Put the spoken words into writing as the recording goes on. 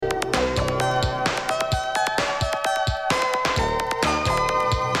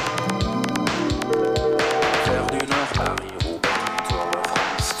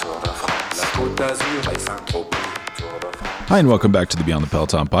Hi, and welcome back to the Beyond the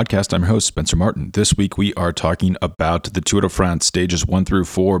Peloton podcast. I'm your host, Spencer Martin. This week, we are talking about the Tour de France stages 1 through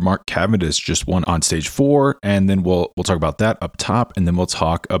 4. Mark Cavendish just won on stage 4, and then we'll talk about that up top, and then we'll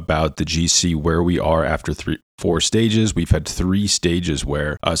talk about the GC, where we are after 4 stages. We've had 3 stages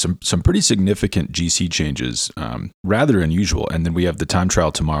where some pretty significant GC changes, rather unusual, and then we have the time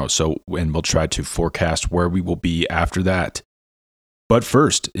trial tomorrow, and we'll try to forecast where we will be after that. But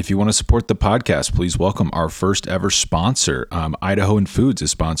first, if you want to support the podcast, please welcome our first ever sponsor. Idahoan Foods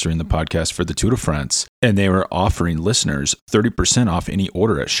is sponsoring the podcast for the Tour de France, and they are offering listeners 30% off any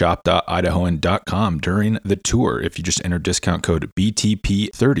order at shop.idahoan.com during the tour if you just enter discount code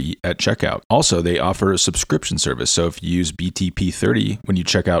BTP30 at checkout. Also, they offer a subscription service, so if you use BTP30 when you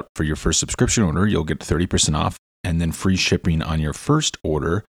check out for your first subscription order, you'll get 30% off and then free shipping on your first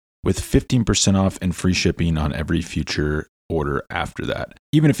order with 15% off and free shipping on every future order after that.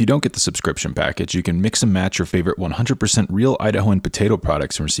 Even if you don't get the subscription package, you can mix and match your favorite 100% real Idahoan potato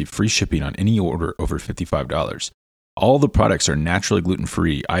products and receive free shipping on any order over $55. All the products are naturally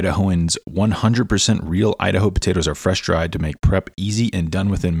gluten-free. Idahoan's 100% real Idaho potatoes are fresh dried to make prep easy and done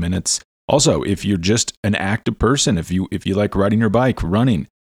within minutes. Also, if you're just an active person, if you like riding your bike, running,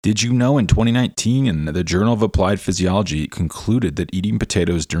 did you know in 2019, the Journal of Applied Physiology concluded that eating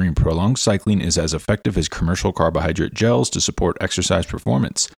potatoes during prolonged cycling is as effective as commercial carbohydrate gels to support exercise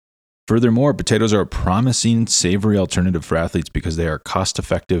performance? Furthermore, potatoes are a promising, savory alternative for athletes because they are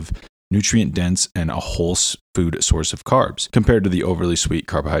cost-effective, nutrient-dense, and a whole food source of carbs compared to the overly sweet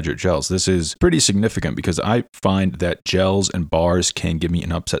carbohydrate gels. This is pretty significant because I find that gels and bars can give me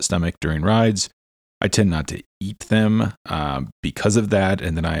an upset stomach during rides. I tend not to eat them because of that,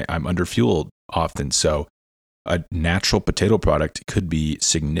 and then I'm underfueled often. So a natural potato product could be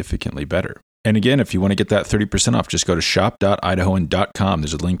significantly better. And again, if you want to get that 30% off, just go to shop.idahoan.com.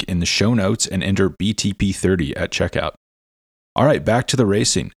 There's a link in the show notes and enter BTP30 at checkout. All right, back to the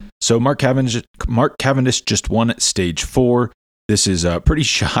racing. So Mark Cavendish just won stage 4. This is pretty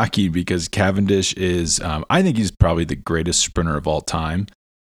shocking because Cavendish is, I think he's probably the greatest sprinter of all time,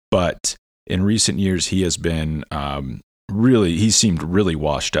 but in recent years, he has been he seemed really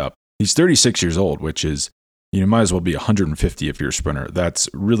washed up. He's 36 years old, which is, might as well be 150 if you're a sprinter. That's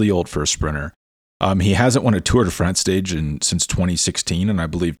really old for a sprinter. He hasn't won a Tour de France stage since 2016, and I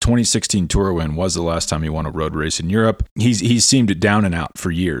believe 2016 Tour win was the last time he won a road race in Europe. He's seemed down and out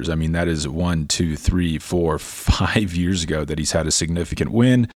for years. I mean, that is 1, 2, 3, 4, 5 years ago that he's had a significant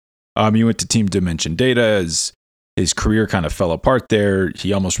win. He went to Team Dimension Data as his career kind of fell apart there.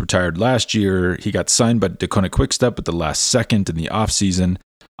 He almost retired last year. He got signed by Deceuninck Quick-Step at the last second in the offseason.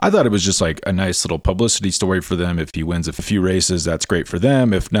 I thought it was just like a nice little publicity story for them. If he wins a few races, that's great for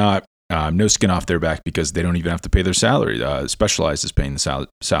them. If not, no skin off their back because they don't even have to pay their salary. Specialized is paying the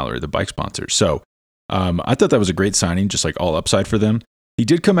salary, the bike sponsor. So I thought that was a great signing, just like all upside for them. He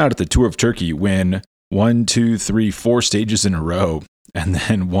did come out at the Tour of Turkey, win 1, 2, 3, 4 stages in a row, and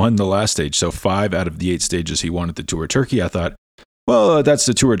then won the last stage. So 5 out of the 8 stages he won at the Tour of Turkey. I thought, well, that's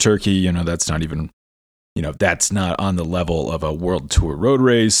the Tour of Turkey. That's not even, that's not on the level of a World Tour road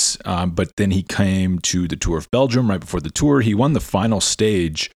race. But then he came to the Tour of Belgium right before the Tour. He won the final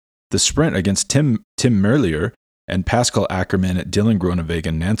stage, the sprint against Tim Merlier and Pascal Ackermann, Dylan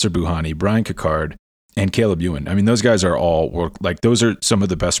Groenewegen, Nancy Bouhanni, Brian Cocard, and Caleb Ewan. I mean, those guys are all those are some of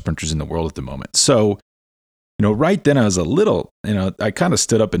the best sprinters in the world at the moment. So, right then I was a little, I kind of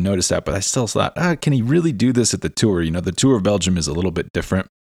stood up and noticed that, but I still thought, can he really do this at the Tour? The Tour of Belgium is a little bit different.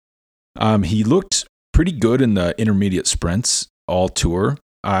 He looked pretty good in the intermediate sprints all Tour.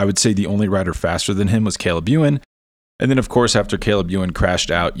 I would say the only rider faster than him was Caleb Ewan. And then, of course, after Caleb Ewan crashed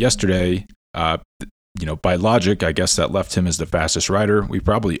out yesterday, by logic, I guess that left him as the fastest rider. We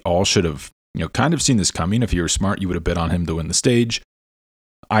probably all should have, kind of seen this coming. If you were smart, you would have bet on him to win the stage.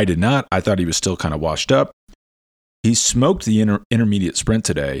 I did not. I thought he was still kind of washed up. He smoked the intermediate sprint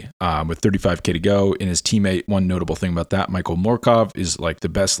today with 35K to go. And his teammate, one notable thing about that, Michael Morkov, is like the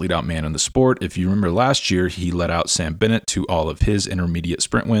best lead-out man in the sport. If you remember last year, he led out Sam Bennett to all of his intermediate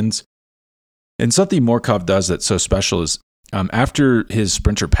sprint wins. And something Morkov does that's so special is after his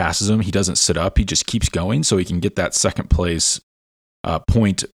sprinter passes him, he doesn't sit up. He just keeps going so he can get that second place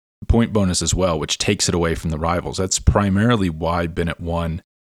point bonus as well, which takes it away from the rivals. That's primarily why Bennett won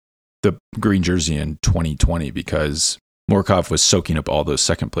the green jersey in 2020, because Morkov was soaking up all those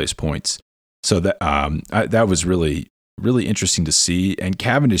second place points. So that was really, really interesting to see. And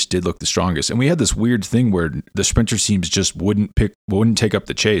Cavendish did look the strongest. And we had this weird thing where the sprinter teams just wouldn't take up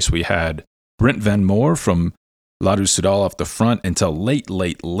the chase. We had Brent Van Moor from Ladu Soudal off the front until late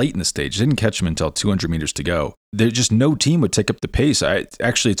in the stage. Didn't catch him until 200 meters to go. There just no team would take up the pace.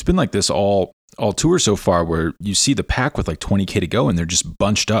 It's been like this all all tour so far where you see the pack with like 20K to go and they're just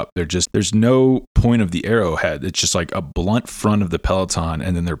bunched up. There's no point of the arrowhead. It's just like a blunt front of the peloton,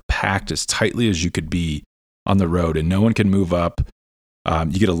 and then they're packed as tightly as you could be on the road, and no one can move up.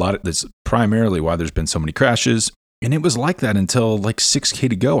 You get a lot of that's primarily why there's been so many crashes. And it was like that until like 6K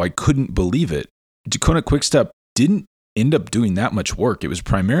to go. I couldn't believe it. Dakota Quickstep didn't end up doing that much work. It was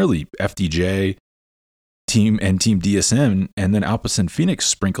primarily FDJ, Team DSM, and then Alpecin Phoenix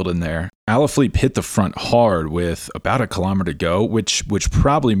sprinkled in there. Alaphilippe hit the front hard with about a kilometer to go, which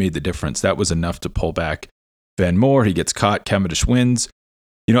probably made the difference. That was enough to pull back Van Moor. He gets caught. Cavendish wins.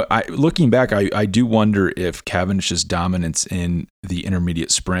 Looking back, I do wonder if Cavendish's dominance in the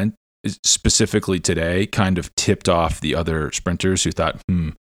intermediate sprint, specifically today, kind of tipped off the other sprinters who thought,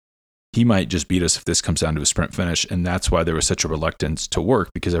 he might just beat us if this comes down to a sprint finish. And that's why there was such a reluctance to work,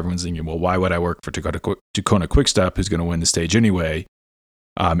 because everyone's thinking, well, why would I work for Tacona Quickstep, who's going to win the stage anyway?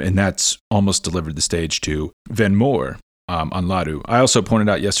 And that's almost delivered the stage to Van Moor on Lado. I also pointed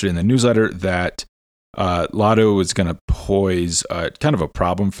out yesterday in the newsletter that Lado is going to pose kind of a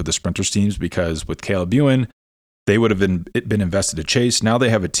problem for the sprinters teams, because with Caleb Ewan, they would have been invested to chase. Now they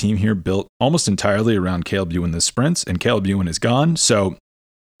have a team here built almost entirely around Caleb Ewan the sprints, and Caleb Ewan is gone. So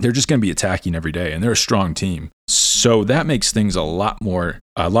they're just going to be attacking every day, and they're a strong team. So that makes things a lot more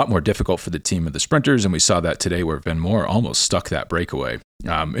difficult for the team of the sprinters, and we saw that today where Van Moor almost stuck that breakaway.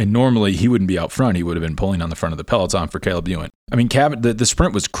 And normally he wouldn't be out front; he would have been pulling on the front of the peloton for Caleb Ewan. I mean, the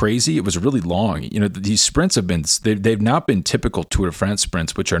sprint was crazy. It was really long. These sprints they've not been typical Tour de France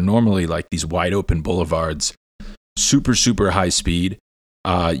sprints, which are normally like these wide open boulevards, super super high speed.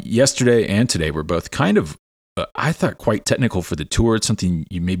 Yesterday and today were both kind of, I thought, quite technical for the Tour. It's something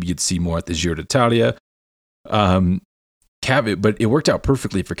you'd see more at the Giro d'Italia. But it worked out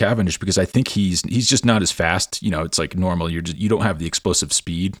perfectly for Cavendish, because I think he's just not as fast. It's like normal. You don't have the explosive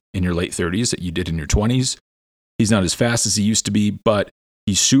speed in your late 30s that you did in your 20s. He's not as fast as he used to be, but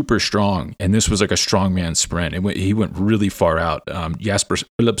he's super strong. And this was like a strongman sprint. He went really far out. Jasper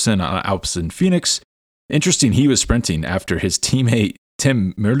Philipsen on Alpecin Phoenix. Interesting, he was sprinting after his teammate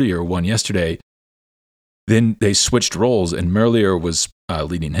Tim Merlier won yesterday. Then they switched roles, and Merlier was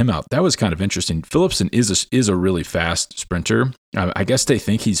leading him out. That was kind of interesting. Philipsen is a really fast sprinter. I guess they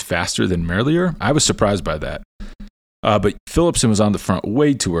think he's faster than Merlier. I was surprised by that. But Philipsen was on the front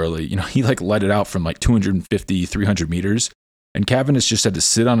way too early. He let it out from like 250, 300 meters. And Cavendish just had to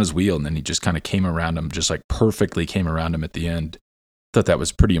sit on his wheel, and then he just kind of came around him, just like perfectly came around him at the end. Thought that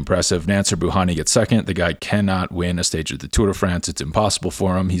was pretty impressive. Nancer Bouhanni gets second. The guy cannot win a stage of the Tour de France. It's impossible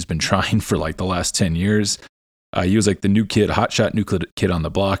for him. He's been trying for like the last 10 years. He was like the new kid on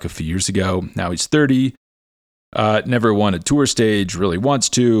the block a few years ago. Now he's 30. Never won a Tour stage, really wants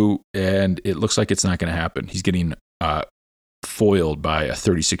to, and it looks like it's not going to happen. He's getting foiled by a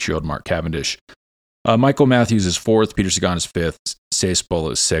 36-year-old Mark Cavendish. Michael Matthews is fourth. Peter Sagan is fifth. Cees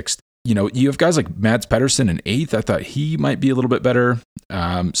Bol is sixth. You have guys like Mads Pedersen in eighth. I thought he might be a little bit better.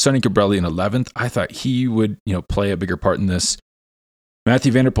 Sonny Colbrelli in 11th. I thought he would, play a bigger part in this.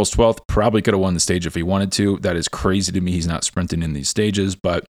 Mathieu van der Poel's 12th. Probably could have won the stage if he wanted to. That is crazy to me. He's not sprinting in these stages,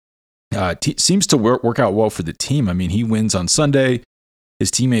 but seems to work out well for the team. I mean, he wins on Sunday. His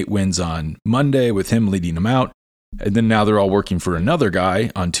teammate wins on Monday with him leading him out. And then now they're all working for another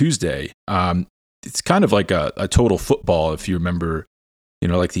guy on Tuesday. It's kind of like a total football, if you remember,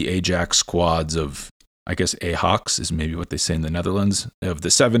 like the Ajax squads of, I guess, Ajax is maybe what they say in the Netherlands, of the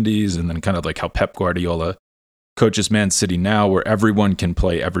 70s, and then kind of like how Pep Guardiola coaches Man City now, where everyone can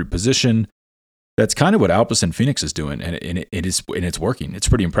play every position. That's kind of what Alpecin Phoenix is doing, and it's working. It's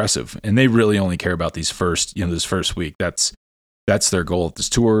pretty impressive, and they really only care about this first week. That's their goal at this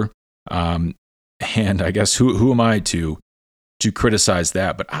tour. And I guess who am I to criticize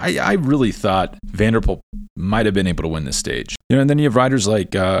that? But I really thought Van der Poel might have been able to win this stage. And then you have riders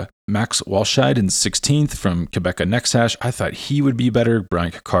like Max Walscheid in 16th from Quebec Next Hash. I thought he would be better.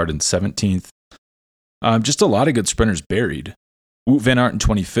 Brian Cocard in 17th. Just a lot of good sprinters buried. Wout van Aert in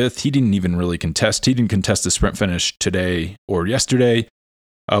 25th. He didn't even really contest. He didn't contest the sprint finish today or yesterday,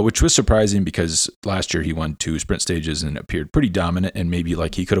 which was surprising because last year he won 2 sprint stages and appeared pretty dominant, and maybe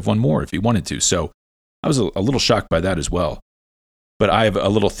like he could have won more if he wanted to. So I was a little shocked by that as well. But I have a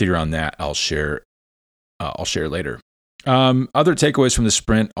little theory on that I'll share later. Other takeaways from the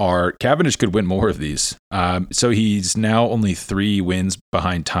sprint are Cavendish could win more of these. So he's now only 3 wins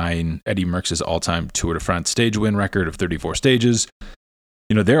behind tying Eddie Merckx's all-time Tour de France stage win record of 34 stages.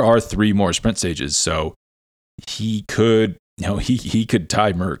 There are 3 more sprint stages, so he could he could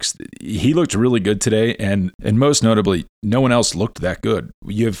tie Merckx. He looked really good today, and most notably, no one else looked that good.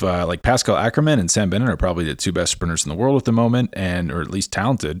 You have like Pascal Ackermann and Sam Bennett are probably the two best sprinters in the world at the moment, or at least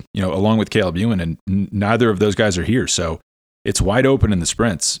talented, along with Caleb Ewan, and neither of those guys are here. So it's wide open in the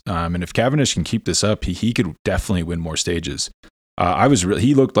sprints. And if Cavendish can keep this up, he could definitely win more stages.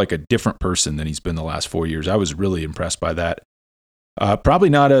 He looked like a different person than he's been the last 4 years. I was really impressed by that. Probably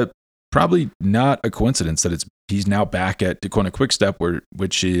not a coincidence that he's now back at Deceuninck Quick-Step,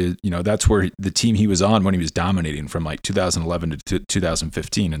 which is, that's where the team he was on when he was dominating from like 2011 to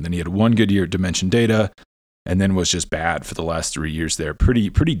 2015. And then he had one good year at Dimension Data and then was just bad for the last 3 years there.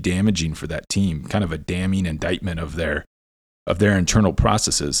 Pretty damaging for that team, kind of a damning indictment of their internal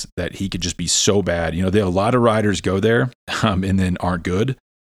processes, that he could just be so bad. They have a lot of riders go there and then aren't good,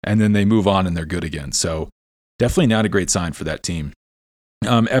 and then they move on and they're good again. So definitely not a great sign for that team.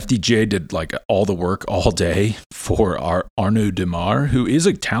 FDJ did like all the work all day for our Arnaud Démare, who is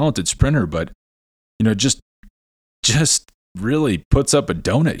a talented sprinter, but just really puts up a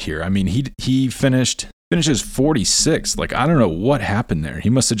donut here. I mean, he finishes 46th. Like, I don't know what happened there. He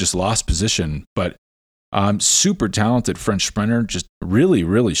must have just lost position, but super talented French sprinter, just really,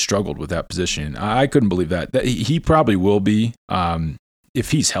 really struggled with that position. I couldn't believe that. He probably will be.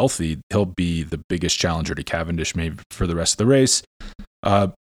 If he's healthy, he'll be the biggest challenger to Cavendish maybe for the rest of the race.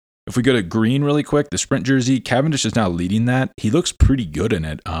 If we go to green really quick, the sprint jersey, Cavendish is now leading that. He looks pretty good in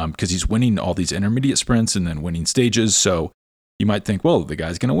it because he's winning all these intermediate sprints and then winning stages. So you might think, well, the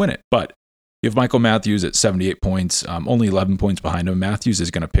guy's going to win it. But you have Michael Matthews at 78 points, only 11 points behind him. Matthews is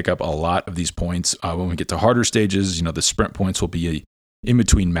going to pick up a lot of these points. When we get to harder stages, the sprint points will be in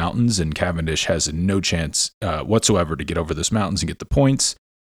between mountains, and Cavendish has no chance whatsoever to get over those mountains and get the points.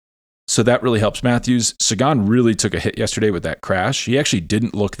 So that really helps Matthews. Sagan really took a hit yesterday with that crash. He actually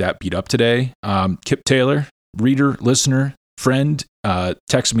didn't look that beat up today. Kip Taylor, reader, listener, friend,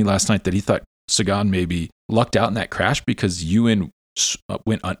 texted me last night that he thought Sagan maybe lucked out in that crash because Ewan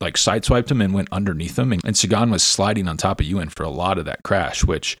went like sideswiped him and went underneath him, and Sagan was sliding on top of Ewan for a lot of that crash,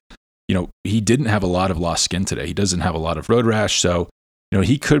 which he didn't have a lot of lost skin today. He doesn't have a lot of road rash, so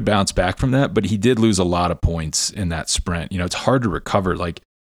he could bounce back from that, but he did lose a lot of points in that sprint. It's hard to recover. Like,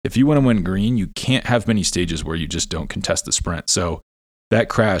 if you want to win green, you can't have many stages where you just don't contest the sprint. So that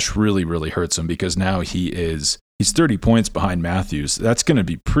crash really, really hurts him because now he's 30 points behind Matthews. That's going to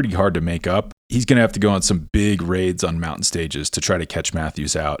be pretty hard to make up. He's going to have to go on some big raids on mountain stages to try to catch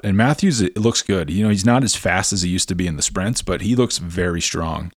Matthews out. And Matthews, it looks good. He's not as fast as he used to be in the sprints, but he looks very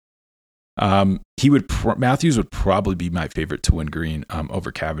strong. Matthews would probably be my favorite to win green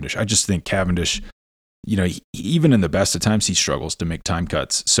over Cavendish. I just think Cavendish, even in the best of times, he struggles to make time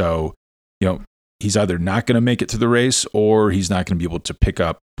cuts. So, he's either not going to make it to the race or he's not going to be able to pick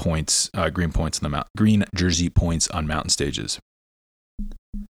up points, green jersey points on mountain stages.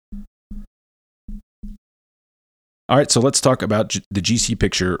 All right, so let's talk about the GC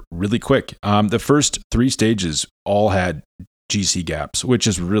picture really quick. The first 3 stages all had GC gaps, which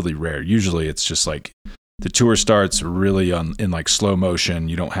is really rare. Usually it's just like the tour starts really in like slow motion.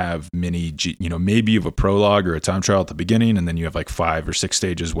 You don't have many, maybe you have a prologue or a time trial at the beginning, and then you have like 5 or 6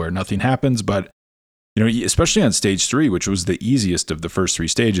 stages where nothing happens. But, especially on stage 3, which was the easiest of the first 3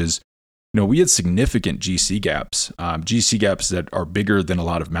 stages, we had significant GC gaps that are bigger than a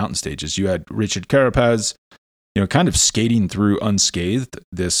lot of mountain stages. You had Richard Carapaz, kind of skating through unscathed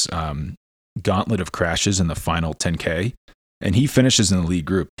this gauntlet of crashes in the final 10K. And he finishes in the lead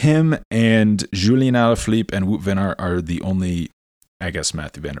group. Him and Julien Alaphilippe and Wout van Aert are the only, I guess,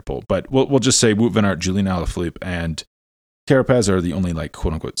 Mathieu van der Poel. But we'll just say Wout van Aert, Julien Alaphilippe, and Carapaz are the only, like,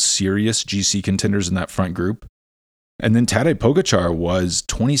 quote-unquote, serious GC contenders in that front group. And then Tadej Pogačar was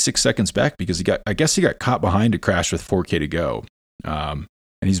 26 seconds back because he got caught behind a crash with 4K to go. And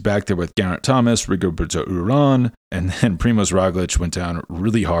he's back there with Geraint Thomas, Rigoberto Urán, and then Primož Roglič went down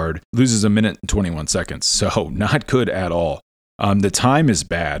really hard, loses 1 minute and 21 seconds. So not good at all. The time is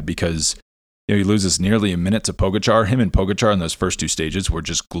bad because he loses nearly 1 minute to Pogačar. Him and Pogačar in those first 2 stages were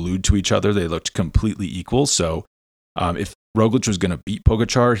just glued to each other. They looked completely equal. So if Roglič was going to beat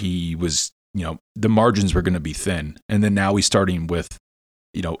Pogačar, he was, the margins were going to be thin. And then now he's starting with,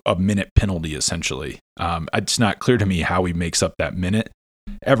 a minute penalty essentially. It's not clear to me how he makes up that minute.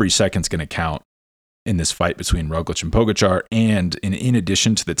 Every second's going to count in this fight between Roglič and Pogačar, and in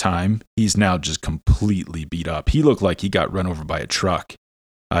addition to the time, he's now just completely beat up. He looked like he got run over by a truck.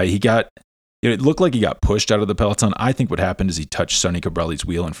 It looked like he got pushed out of the peloton. I think what happened is he touched Sonny Colbrelli's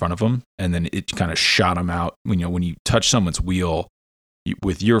wheel in front of him, and then it kind of shot him out. When you touch someone's wheel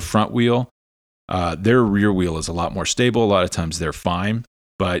with your front wheel, their rear wheel is a lot more stable. A lot of times they're fine,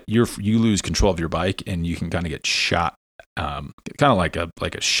 but you lose control of your bike, and you can kind of get shot kind of like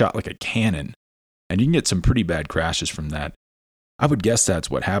a shot, like a cannon, and you can get some pretty bad crashes from that. I would guess that's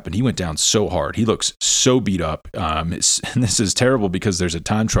what happened. He went down so hard. He looks so beat up. And this is terrible because there's a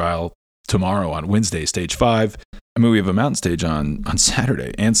time trial tomorrow on Wednesday, stage 5. I mean, we have a mountain stage on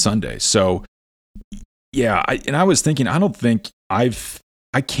Saturday and Sunday. So yeah, I was thinking,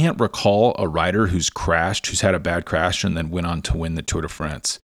 I can't recall a rider who's had a bad crash and then went on to win the Tour de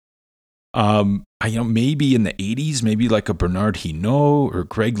France. Maybe in the 80s, maybe like a Bernard Hinault or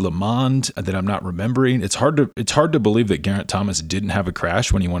Greg LeMond that I'm not remembering. It's hard to believe that Geraint Thomas didn't have a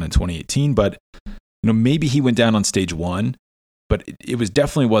crash when he won in 2018, but maybe he went down on stage 1, but it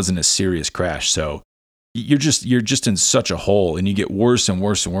definitely wasn't a serious crash. So you're just in such a hole, and you get worse and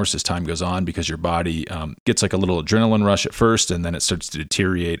worse and worse as time goes on because your body gets like a little adrenaline rush at first, and then it starts to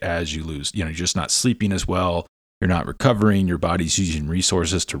deteriorate as you lose. You're just not sleeping as well. You're not recovering. Your body's using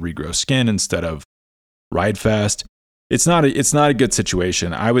resources to regrow skin instead of ride fast. It's not a good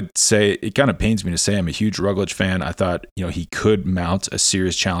situation. I would say it kind of pains me to say I'm a huge Roglic fan. I thought he could mount a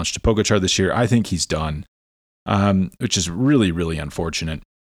serious challenge to Pogačar this year. I think he's done, which is really, really unfortunate.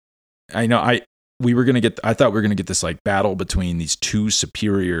 I thought we were going to get this like battle between these two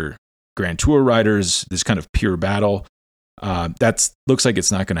superior Grand Tour riders, this kind of pure battle. That looks like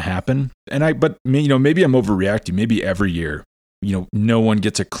it's not going to happen. But maybe I'm overreacting. Maybe every year, no one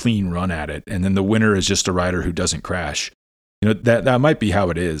gets a clean run at it, and then the winner is just a rider who doesn't crash. That might be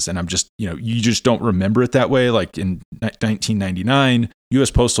how it is, and I'm just, you just don't remember it that way. Like in 1999, U.S.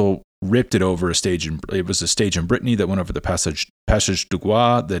 Postal ripped it over a stage. It was a stage in Brittany that went over the Passage du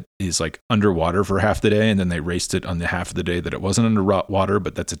Gois that is like underwater for half the day, and then they raced it on the half of the day that it wasn't underwater.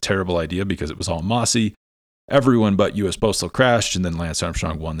 But that's a terrible idea because it was all mossy. Everyone but U.S. Postal crashed, and then Lance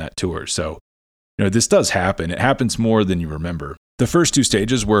Armstrong won that tour. So, this does happen. It happens more than you remember. The first 2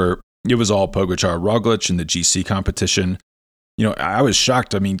 stages it was all Pogačar, Roglic in the GC competition. I was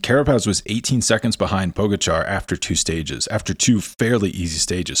shocked. I mean, Carapaz was 18 seconds behind Pogačar after 2 stages, after 2 fairly easy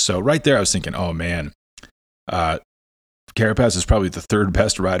stages. So right there, I was thinking, oh man, Carapaz is probably the 3rd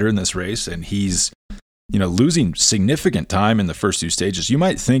best rider in this race, and he's losing significant time in the first 2 stages. You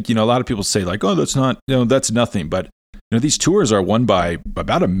might think, a lot of people say like, oh, that's nothing. But, these tours are won by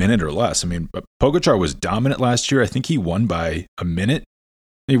about a minute or less. I mean, Pogačar was dominant last year. I think he won by a minute.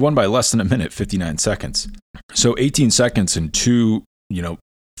 He won by less than a minute, 59 seconds. So 18 seconds in 2,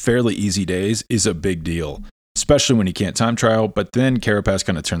 fairly easy days is a big deal, especially when you can't time trial. But then Carapaz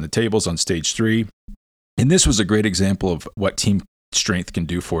kind of turned the tables on stage 3. And this was a great example of what team strength can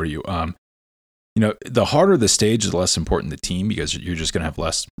do for you. The harder the stage, the less important the team, because you're just going to have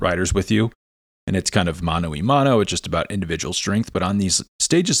less riders with you. And it's kind of mano a mano. It's just about individual strength. But on these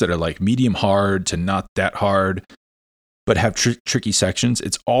stages that are like medium hard to not that hard, but have tricky sections,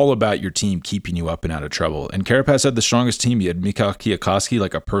 it's all about your team keeping you up and out of trouble. And Carapaz had the strongest team. He had Michał Kwiatkowski,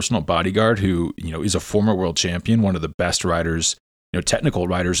 like a personal bodyguard who, is a former world champion, one of the best riders, technical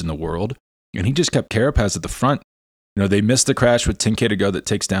riders in the world. And he just kept Carapaz at the front. They missed the crash with 10K to go that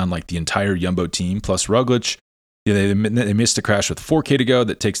takes down like the entire Jumbo team plus Roglic. They missed the crash with 4K to go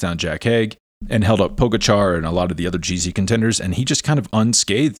that takes down Jack Haig and held up Pogačar and a lot of the other GC contenders. And he just kind of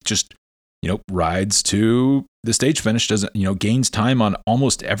unscathed, just, rides to the stage finish, gains time on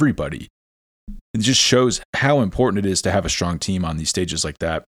almost everybody. It just shows how important it is to have a strong team on these stages like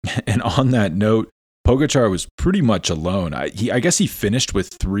that. And on that note, Pogačar was pretty much alone. I guess he finished with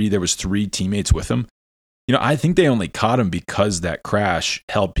 3. There was 3 teammates with him. I think they only caught him because that crash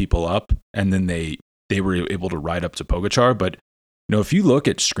held people up, and then they were able to ride up to Pogačar. But, if you look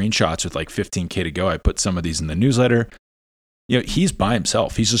at screenshots with like 15K to go, I put some of these in the newsletter, he's by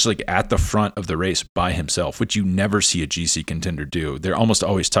himself. He's just like at the front of the race by himself, which you never see a GC contender do. They're almost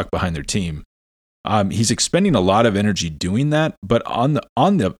always tucked behind their team. He's expending a lot of energy doing that, but on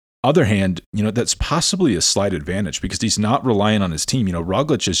the other hand, that's possibly a slight advantage because he's not relying on his team.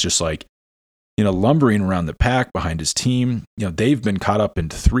 Roglic is just like, lumbering around the pack behind his team. They've been caught up in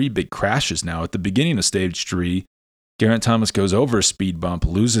 3 big crashes now. At the beginning of stage 3, Geraint Thomas goes over a speed bump,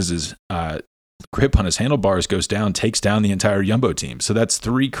 loses his grip on his handlebars, goes down, takes down the entire Jumbo team. So that's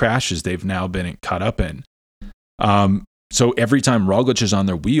 3 crashes they've now been caught up in. So every time Roglic is on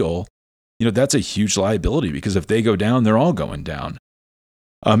their wheel, that's a huge liability because if they go down, they're all going down.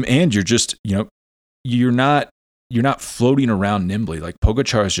 And you're just, you're not floating around nimbly. Like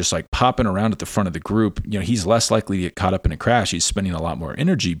Pogačar is just like popping around at the front of the group. He's less likely to get caught up in a crash. He's spending a lot more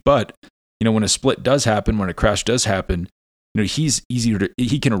energy. But, when a split does happen, when a crash does happen,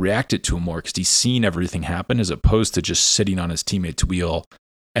 he can react it to him more because he's seen everything happen as opposed to just sitting on his teammate's wheel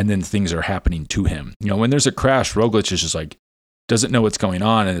and then things are happening to him. When there's a crash, Roglic is just like, doesn't know what's going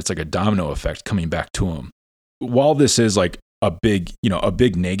on, and it's like a domino effect coming back to him. while this is like a big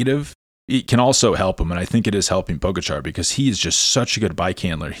negative, it can also help him. And I think it is helping Pogačar because he is just such a good bike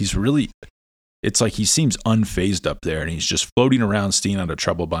handler. It's like he seems unfazed up there and he's just floating around, staying out of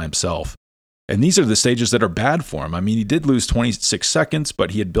trouble by himself. And these are the stages that are bad for him. I mean, he did lose 26 seconds,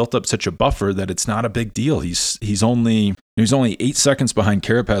 but he had built up such a buffer that it's not a big deal. He's only 8 seconds behind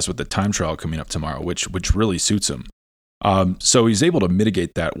Carapaz with the time trial coming up tomorrow, which really suits him. So he's able to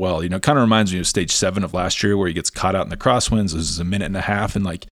mitigate that well. It kind of reminds me of stage 7 of last year where he gets caught out in the crosswinds. This is a minute and a half, and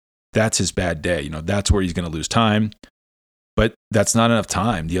like that's his bad day. That's where he's going to lose time. But that's not enough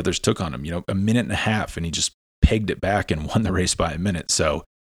time the others took on him. A minute and a half, and he just pegged it back and won the race by a minute. So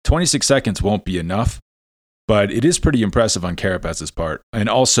 26 seconds won't be enough, but it is pretty impressive on Carapaz's part. And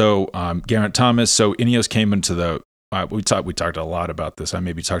also Geraint Thomas. So Ineos came into the we talked a lot about this. I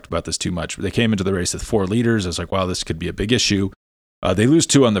maybe talked about this too much, but they came into the race with 4 leaders. I was like, wow, this could be a big issue. They lose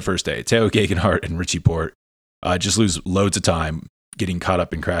 2 on the first day. Tao Gegenhardt and Richie Porte just lose loads of time getting caught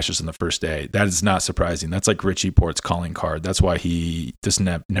up in crashes on the first day. That is not surprising. That's like Richie Porte's calling card. That's why he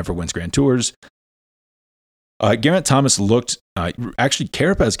never wins Grand Tours. Geraint Thomas looked, actually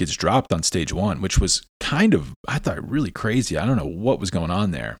Carapaz gets dropped on stage 1, which was kind of, I thought, really crazy. I don't know what was going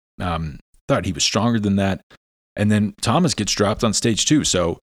on there. Thought he was stronger than that. And then Thomas gets dropped on stage 2.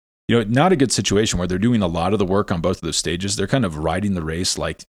 So, not a good situation where they're doing a lot of the work on both of those stages. They're kind of riding the race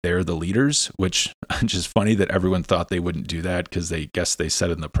like they're the leaders, which is just funny that everyone thought they wouldn't do that because they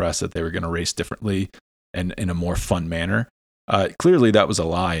said in the press that they were going to race differently and in a more fun manner. Clearly that was a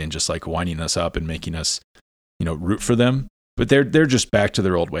lie and just like winding us up and making us root for them, but they're just back to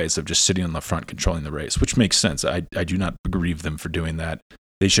their old ways of just sitting on the front controlling the race, which makes sense. I do not begrave them for doing that.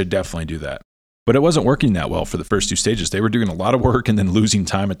 They should definitely do that. But it wasn't working that well for the first 2 stages. They were doing a lot of work and then losing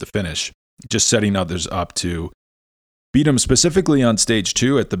time at the finish, just setting others up to beat them. Specifically on stage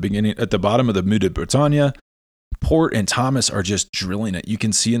 2 at the bottom of the Mur de Bretagne, Porte and Thomas are just drilling it. You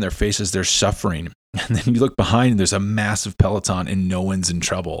can see in their faces they're suffering. And then you look behind and there's a massive peloton and no one's in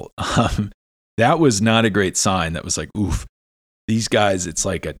trouble. That was not a great sign. That was like, oof, these guys,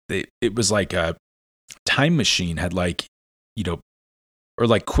 it was like a time machine had or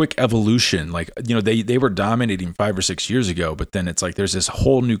like quick evolution. They were dominating 5 or 6 years ago, but then it's like there's this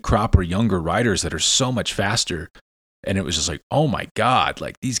whole new crop of younger riders that are so much faster. And it was just like, oh my God,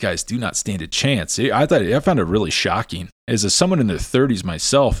 like these guys do not stand a chance. I found it really shocking. As someone in their 30s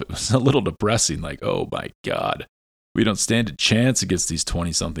myself, it was a little depressing. Like, oh my God, we don't stand a chance against these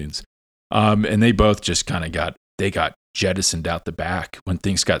 20-somethings. And they both just kind of got jettisoned out the back when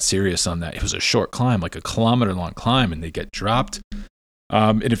things got serious on that. It was a short climb, like a kilometer-long climb, and they get dropped.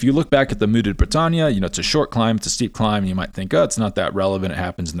 And if you look back at the Mur de Bretagne, it's a short climb, it's a steep climb, and you might think, oh, it's not that relevant. It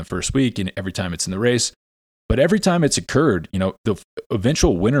happens in the first week, and every time it's in the race. But every time it's occurred, the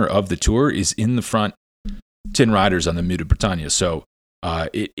eventual winner of the Tour is in the front 10 riders on the Mur de Bretagne. So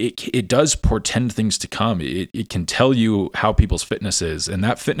it does portend things to come. It can tell you how people's fitness is, and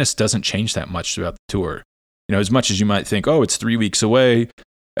that fitness doesn't change that much throughout the Tour. As much as you might think, oh, it's 3 weeks away,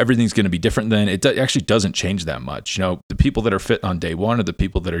 everything's going to be different then, it actually doesn't change that much. The people that are fit on day 1 are the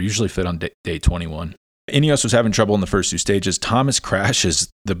people that are usually fit on day 21. Ineos was having trouble in the first 2 stages. Thomas crashes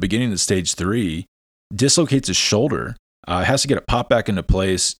the beginning of stage 3, dislocates his shoulder, has to get it popped back into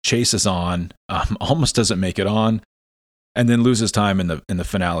place, chases on, almost doesn't make it on, and then loses time in the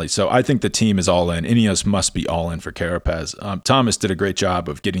finale. So I think the team is all in. Ineos must be all in for Carapaz. Thomas did a great job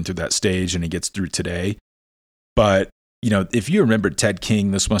of getting through that stage, and he gets through today. But, if you remember Ted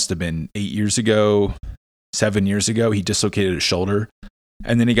King, this must have been 8 years ago, 7 years ago, he dislocated his shoulder,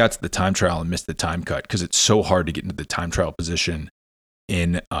 and then he got to the time trial and missed the time cut because it's so hard to get into the time trial position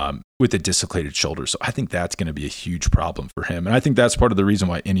with a dislocated shoulder. So I think that's going to be a huge problem for him. And I think that's part of the reason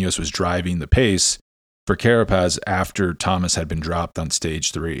why Ineos was driving the pace for Carapaz after Thomas had been dropped on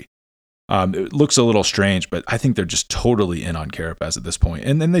stage 3. It looks a little strange, but I think they're just totally in on Carapaz at this point.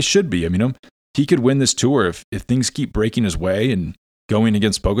 And then they should be. I mean, he could win this Tour if things keep breaking his way and going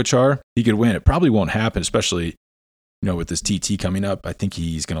against Pogačar. He could win. It probably won't happen, especially with this TT coming up. I think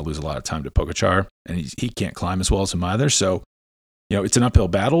he's going to lose a lot of time to Pogačar, and he can't climb as well as him either. So it's an uphill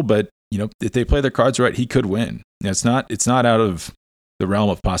battle, but if they play their cards right, he could win. It's not out of the realm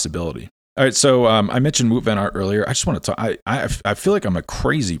of possibility. All right, so I mentioned Wout van Aert earlier. I just want to talk. I feel like I'm a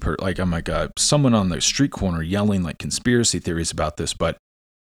crazy person. Like I'm like someone on the street corner yelling like conspiracy theories about this. But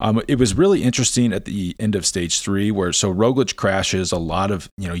it was really interesting at the end of stage 3, where Roglic crashes. A lot of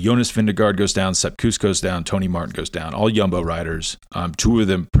Jonas Vingegaard goes down, Sepp Kuss goes down, Tony Martin goes down. All Jumbo riders. 2 of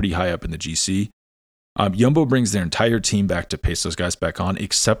them pretty high up in the GC. Jumbo brings their entire team back to pace those guys back on,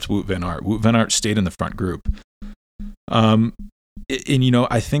 except Wout van Aert. Wout van Aert stayed in the front group. And,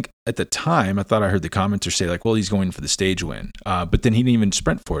 I think at the time, I thought I heard the commenter say, like, well, he's going for the stage win. But then he didn't even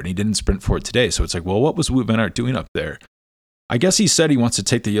sprint for it. And he didn't sprint for it today. So it's like, well, what was Wout van Aert doing up there? I guess he said he wants to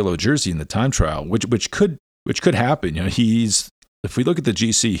take the yellow jersey in the time trial, which could happen. If we look at the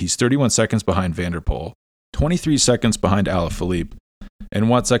GC, he's 31 seconds behind Van der Poel, 23 seconds behind Alaphilippe, and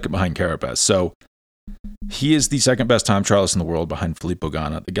 1 second behind Carapaz. So he is the second best time trialist in the world behind Filippo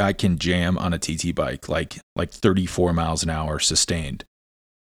Ganna. The guy can jam on a TT bike like 34 miles an hour sustained.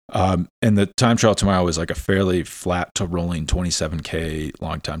 And the time trial tomorrow is like a fairly flat to rolling 27K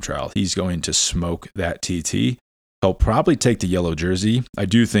long time trial. He's going to smoke that TT. He'll probably take the yellow jersey. I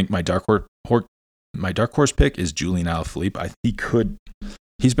do think my dark horse pick is Julian Alaphilippe.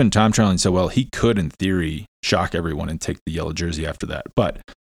 He's been time trialing so well, he could, in theory, shock everyone and take the yellow jersey after that. But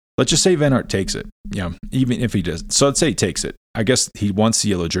let's just say Van Aert takes it, even if he does. So let's say he takes it. I guess he wants the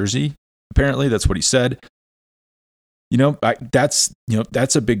yellow jersey. Apparently, that's what he said. That's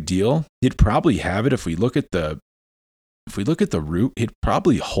a big deal. He'd probably have it if we look at the route. He'd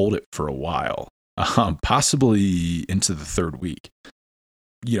probably hold it for a while, possibly into the third week.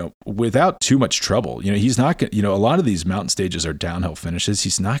 Without too much trouble. He's not going to, a lot of these mountain stages are downhill finishes.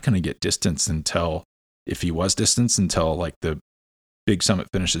 He's not going to get distance until like the big summit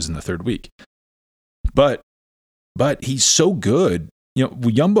finishes in the third week. But he's so good.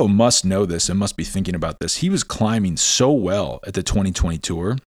 Jumbo must know this and must be thinking about this. He was climbing so well at the 2020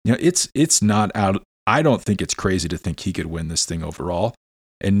 Tour. It's not out. I don't think it's crazy to think he could win this thing overall.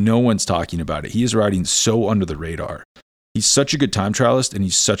 And no one's talking about it. He is riding so under the radar. He's such a good time trialist and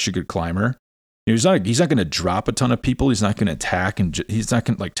he's such a good climber. He's not going to drop a ton of people. He's not going to attack, and he's not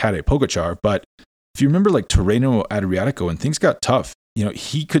going to like Tadej Pogačar. But if you remember like Tirreno Adriatico and things got tough,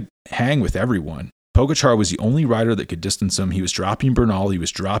 he could hang with everyone. Pogačar was the only rider that could distance him. He was dropping Bernal. He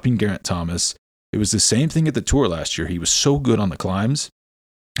was dropping Geraint Thomas. It was the same thing at the Tour last year. He was so good on the climbs,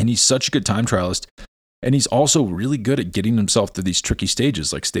 and he's such a good time trialist. And he's also really good at getting himself through these tricky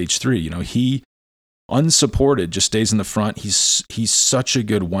stages like stage 3. He unsupported just stays in the front. He's such a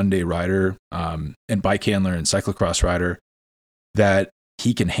good one-day rider and bike handler and cyclocross rider that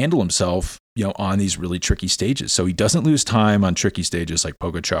he can handle himself, on these really tricky stages. So he doesn't lose time on tricky stages like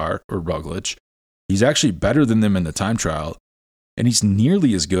Pogačar or Roglic. He's actually better than them in the time trial, and he's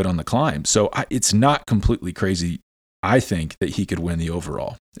nearly as good on the climb. So it's not completely crazy, I think, that he could win the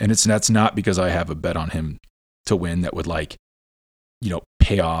overall. And that's not because I have a bet on him to win that would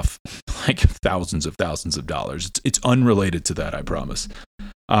pay off like thousands of dollars. It's unrelated to that, I promise.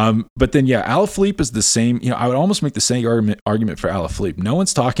 But then, Alaphilippe is the same. I would almost make the same argument for Alaphilippe. No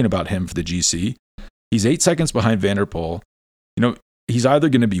one's talking about him for the GC. He's 8 seconds behind Van der Poel. He's either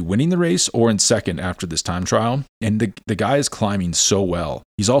going to be winning the race or in second after this time trial. And the guy is climbing so well.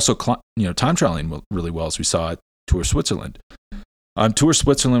 He's also time trialing really well, as we saw at Tour Switzerland. Tour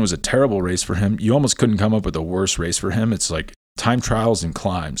Switzerland was a terrible race for him. You almost couldn't come up with a worse race for him. It's like time trials and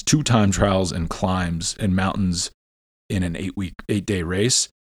climbs, 2 time trials and climbs and mountains in an 8-day race.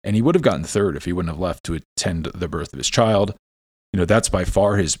 And he would have gotten third if he wouldn't have left to attend the birth of his child. That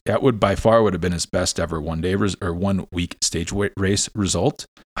would have been his best ever 1 day or 1 week stage race result.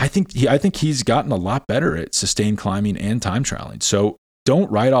 I think he's gotten a lot better at sustained climbing and time trialing. So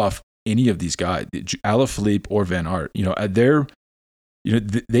don't write off any of these guys, Alaphilippe or Van Aert.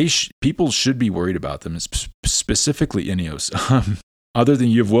 People should be worried about them, specifically Ineos. Other than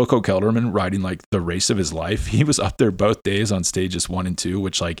you have Wilco Kelderman riding like the race of his life. He was up there both days on stages 1 and 2,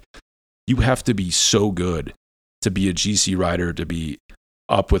 which you have to be so good to be a GC rider, to be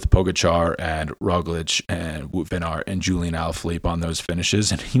up with Pogačar and Roglic and Wout van Aert and Julian Alaphilippe on those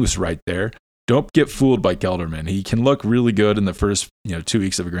finishes. And he was right there. Don't get fooled by Kelderman. He can look really good in the first 2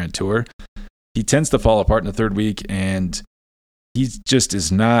 weeks of a Grand Tour. He tends to fall apart in the third week, and he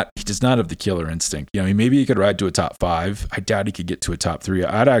does not have the killer instinct. Maybe he could ride to a top 5. I doubt he could get to a top 3.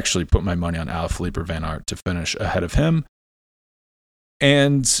 I'd actually put my money on Alaphilippe or Van Aert to finish ahead of him.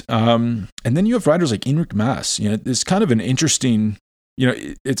 And then you have riders like Enric Mas. It's kind of an interesting,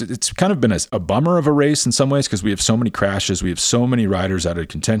 it's kind of been a bummer of a race in some ways because we have so many crashes. We have so many riders out of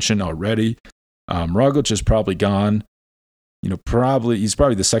contention already. Roglic is probably gone. He's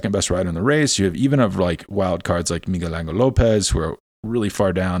probably the second best rider in the race. You have like wild cards like Miguel Angel Lopez, who are really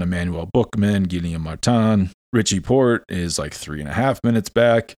far down, Emmanuel Buchmann, Guillaume Martin. Richie Porte is like 3.5 minutes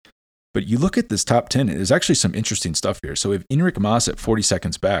back. But you look at this top 10, there's actually some interesting stuff here. So we have Enric Mas at 40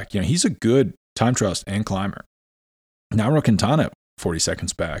 seconds back. He's a good time trialist and climber. Nairo Quintana at 40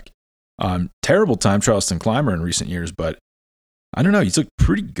 seconds back. Terrible time trialist and climber in recent years, but I don't know. He's looked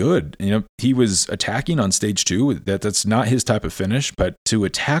pretty good. He was attacking on stage 2. That's not his type of finish, but to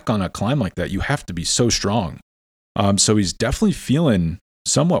attack on a climb like that, you have to be so strong. So he's definitely feeling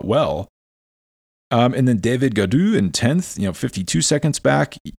somewhat well. And then David Gaudu in 10th, 52 seconds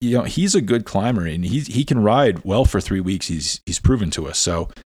back. He's a good climber, and he can ride well for 3 weeks. He's proven to us. So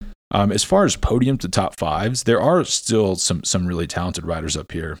as far as podium to top fives, there are still some really talented riders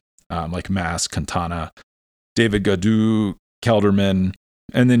up here, like Mas, Quintana, David Gaudu, Kelderman.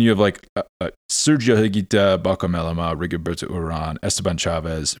 And then you have like Sergio Higuita, Bauke Mollema, Rigoberto Urán, Esteban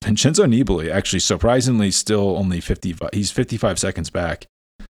Chavez, Vincenzo Nibali, actually surprisingly still only 55. He's 55 seconds back.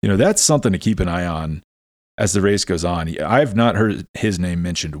 That's something to keep an eye on as the race goes on. I've not heard his name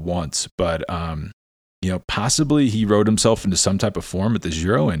mentioned once, but possibly he rode himself into some type of form at the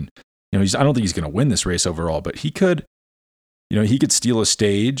Giro, and I don't think he's going to win this race overall, but he could, he could steal a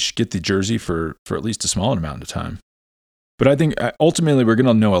stage, get the jersey for at least a small amount of time. But I think ultimately we're going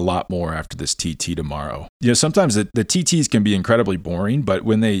to know a lot more after this TT tomorrow. Sometimes the TTs can be incredibly boring, but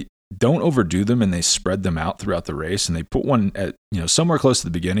when they don't overdo them and they spread them out throughout the race and they put one at, somewhere close to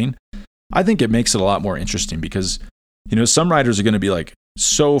the beginning, I think it makes it a lot more interesting because, some riders are going to be like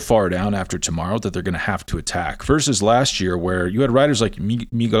so far down after tomorrow that they're going to have to attack versus last year where you had riders like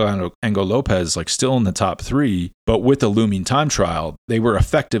Miguel Angel Lopez, like still in the top 3, but with the looming time trial, they were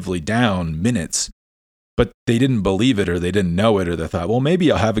effectively down minutes. But they didn't believe it or they didn't know it or they thought, well,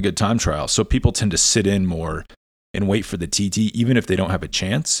 maybe I'll have a good time trial. So people tend to sit in more and wait for the TT, even if they don't have a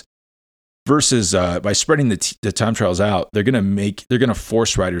chance. Versus by spreading the time trials out, they're going to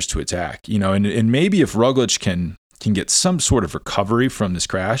force riders to attack. And maybe if Roglic can get some sort of recovery from this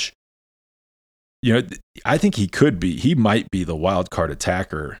crash, I think he might be the wild card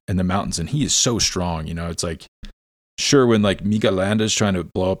attacker in the mountains, and he is so strong. It's like, sure, when like Miguel Landa is trying to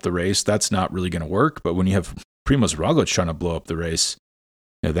blow up the race, that's not really going to work. But when you have Primož Roglic trying to blow up the race,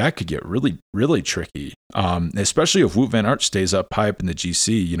 that could get really, really tricky. Especially if Wout van Aert stays up high up in the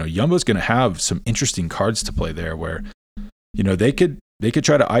GC. Jumbo's going to have some interesting cards to play there, where they could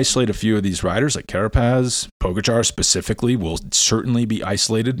try to isolate a few of these riders, like Carapaz, Pogačar specifically will certainly be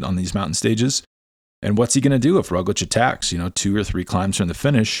isolated on these mountain stages. And what's he going to do if Roglic attacks? 2 or 3 climbs from the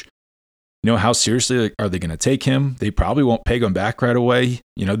finish. How seriously are they going to take him? They probably won't peg him back right away.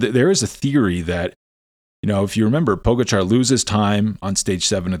 There is a theory that, if you remember, Pogačar loses time on stage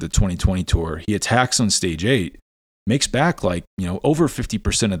 7 of the 2020 Tour. He attacks on stage 8, makes back like, over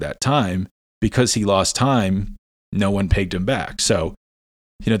 50% of that time because he lost time. No one pegged him back. So,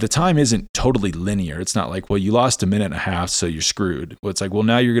 the time isn't totally linear. It's not like, well, you lost a minute and a half, so you're screwed. Well, it's like, well,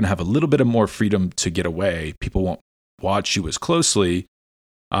 now you're going to have a little bit of more freedom to get away. People won't watch you as closely.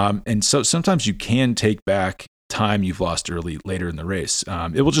 And so sometimes you can take back time you've lost later in the race.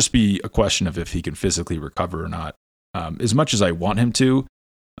 It will just be a question of if he can physically recover or not. As much as I want him to,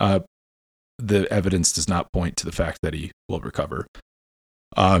 the evidence does not point to the fact that he will recover.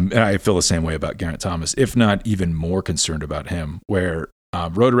 And I feel the same way about Geraint Thomas, if not even more concerned about him, where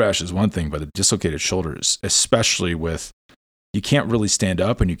road rash is one thing, but the dislocated shoulders, especially with you can't really stand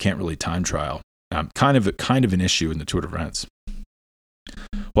up and you can't really time trial, kind of an issue in the Tour de France.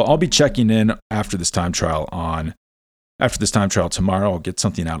 Well, I'll be checking in after this time trial tomorrow. I'll get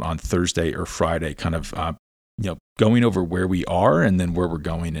something out on Thursday or Friday, kind of, going over where we are and then where we're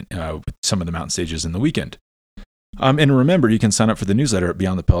going with some of the mountain stages in the weekend. And remember, you can sign up for the newsletter at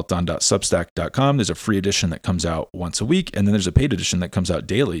beyondthepeloton.substack.com. There's a free edition that comes out once a week, and then there's a paid edition that comes out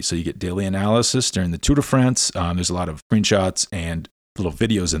daily. So you get daily analysis during the Tour de France. There's a lot of screenshots and little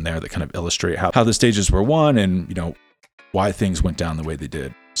videos in there that kind of illustrate how the stages were won and, why things went down the way they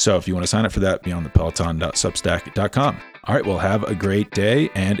did. So if you want to sign up for that, beyondthepeloton.substack.com. All right, well, have a great day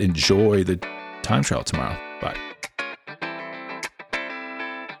and enjoy the time trial tomorrow. Bye.